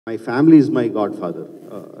My family is my godfather,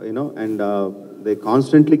 and they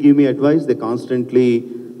constantly give me advice. They constantly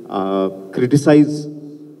criticize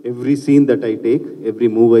every scene that I take, every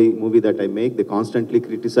movie that I make. They constantly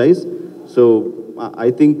criticize. So I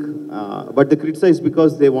think, but they criticize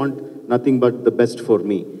because they want nothing but the best for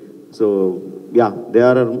me. So yeah,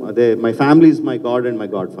 my family is my God and my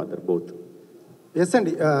godfather, both. Yes, and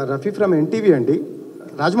Rafi from NTV and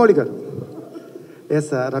Rajmouli garu. Yes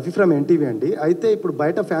sir Rafi from NTV అండి. అయితే ఇప్పుడు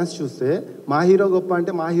బయట fans చూస్తే మా hero గొప్ప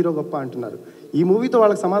అంటే మా hero గొప్ప అంటున్నారు. ఈ మూవీతో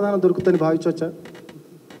వాళ్ళకి సమాధానం దొరుకుతుందని భావించవచ్చా?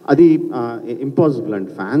 అది ఇంపాసిబుల్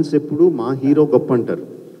అండి. ఫ్యాన్స్ ఎప్పుడు మా హీరో గొప్ప అంటారు.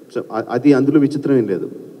 సో అది అందులో విచిత్రం ఏం లేదు.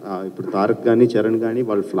 ఇప్పుడు తారక్ కానీ చరణ్ కానీ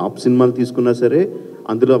వాళ్ళు ఫ్లాప్ సినిమాలు తీసుకున్నా సరే,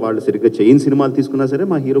 అందులో వాళ్ళు సరిగ్గా చేయని సినిమాలు తీసుకున్నా సరే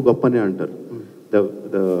మా హీరో గొప్పనే అంటారు.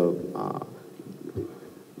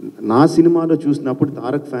 నా సినిమాలో చూసినప్పుడు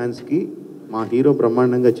తారక్ ఫ్యాన్స్కి మా హీరో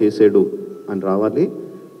బ్రహ్మాండంగా చేసాడు అని రావాలి,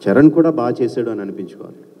 చరణ్ కూడా బాగా చేశాడు అని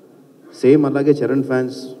అనిపించుకోవాలి. సేమ్ అలాగే చరణ్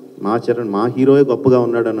ఫ్యాన్స్ మా హీరోయే గొప్పగా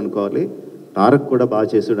ఉన్నాడు అని అనుకోవాలి, తారక్ కూడా బాగా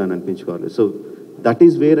చేశాడు అని అనిపించుకోవాలి. So that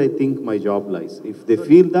is where I think my job lies. If they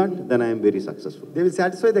feel that, then I'm very successful. They will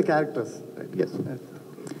satisfy the characters. Yes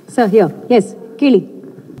sir here S ಕೇಳಿ.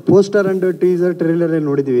 ಪೋಸ್ಟರ್ ಅಂಡ್ ಟೀಸರ್ ಟ್ರೇಲರ್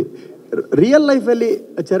ನೋಡಿದ್ವಿ. ರಿಯಲ್ ಲೈಫಲ್ಲಿ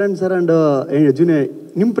Charan sir and junior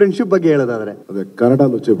ನಿಮ್ಮ friendship ಬಗ್ಗೆ ಹೇಳೋದಾದ್ರೆ అదే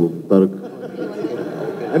కన్నడలో చెప్పు తారక్.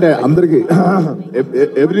 అంటే అందరికి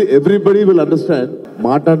everybody will understand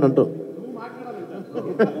మాట్లాడినంటాం.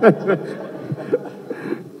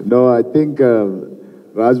 No, I think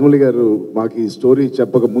Rajamouli గారు మాకు ఈ స్టోరీ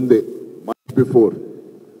చెప్పక ముందే, before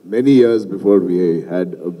many years before we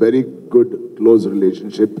had a very good close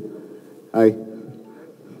relationship. Hi.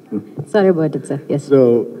 Sorry about it, sir. Yes. So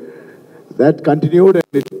that continued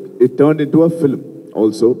and it turned into a film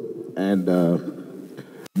also. And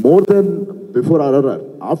more than before RRR,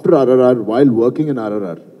 after RRR, while working in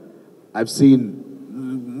RRR, I've seen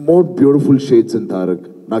more beautiful shades in Tarak.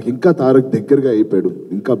 నాకు ఇంకా తారక్ దగ్గరగా అయిపోయాడు,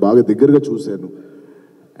 ఇంకా బాగా దగ్గరగా చూశాను.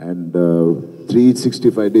 And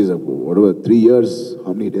 365 days ago, whatever, 3 years,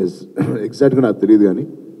 how many days ఎగ్జాక్ట్గా నాకు తెలియదు, కానీ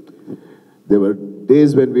there were days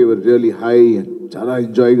when we were really high and చాలా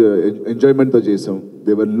ఎంజాయ్మెంట్తో చేసాం.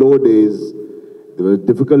 there were low days, there were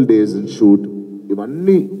difficult days in shoot.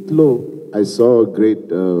 ఇవన్నీలో I saw a great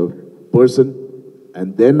person, and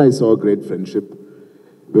then I saw a great friendship,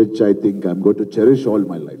 which I think I'm going to cherish all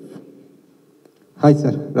my life. Hi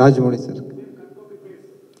sir, Rajamouli sir.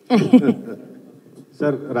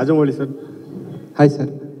 Sir, Rajamouli sir. Hi sir.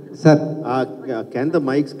 Sir, can the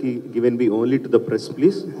mics given be only to the press,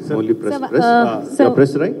 please? Sir. Only press.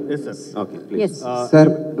 Press, right? Yes sir. Okay, please. Yes. sir,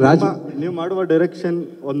 ನೀವು ಮಾಡುವ direction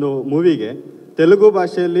ಒಂದು ಮೂವಿಗೆ ತೆಲುಗು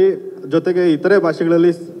ಭಾಷೆಯಲ್ಲಿ ಜೊತೆಗೆ ಇತರೆ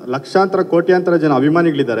ಭಾಷೆಗಳಲ್ಲಿ ಲಕ್ಷಾಂತರ ಕೋಟ್ಯಾಂತರ ಜನ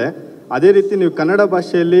ಅಭಿಮಾನಿಗಳಿದ್ದಾರೆ. ಅದೇ ರೀತಿ ನೀವು ಕನ್ನಡ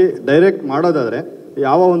ಭಾಷೆಯಲ್ಲಿ ಡೈರೆಕ್ಟ್ ಮಾಡೋದಾದ್ರೆ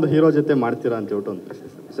ಯಾವ ಒಂದು ಹೀರೋ ಜೊತೆ ಮಾಡ್ತೀರಾ ಅಂತ ಹೇಳ್ಬಿಟ್ಟು ಒಂದು ಪ್ರಶ್ನೆ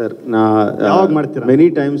ಸರ್. ಯಾವಾಗ ಮಾಡ್ತೀರಾ?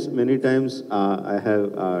 many times I have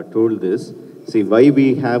told this. See, why we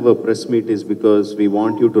have a press meet is because we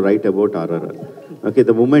want you to write about RRR. Okay,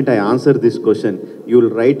 the moment I answer this question, you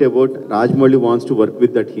will write about Rajmouli wants to work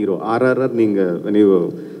with that hero. RRR, when you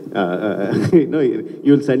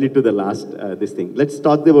you will send it to the last this thing. Let's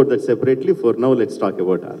talk about that separately. For now, let's talk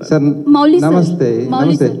about RRR. sir, ನಮಸ್ತೆ.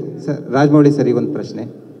 ನಮಸ್ತೆ sir. Rajamouli sir, ಒಂದು ಪ್ರಶ್ನೆ.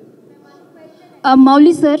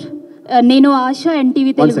 ಮೌಲಿ sir, నేను ASHA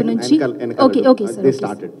NTV Telugu నుంచి. Okay sir. They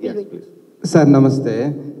started. Yes, please. Sir ನಮಸ್ತೆ.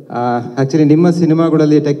 Actually ನಿಮ್ಮ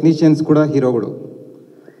ಸಿನಿಮಾಗಳಲ್ಲಿ technicians ಕೂಡ ಹೀರೋಗಳು.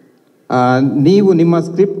 ನೀವು ನಿಮ್ಮ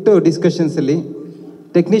script ಡಿಸ್ಕಷನ್ಸಲ್ಲಿ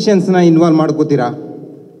ಟೆಕ್ನಿಷಿಯನ್ಸ್ನ involve ಮಾಡ್ಕೋತೀರಾ?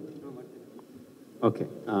 Okay.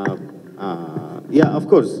 Yeah, of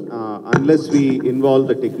course. Unless we involve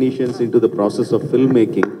the technicians into the process of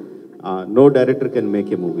filmmaking, no director can make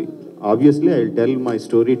a movie. Obviously, I'll tell my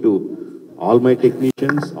story to all my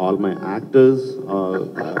technicians, all my actors,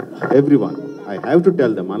 everyone. I have to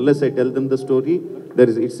tell them. Unless I tell them the story,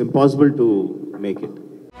 it's impossible to make it.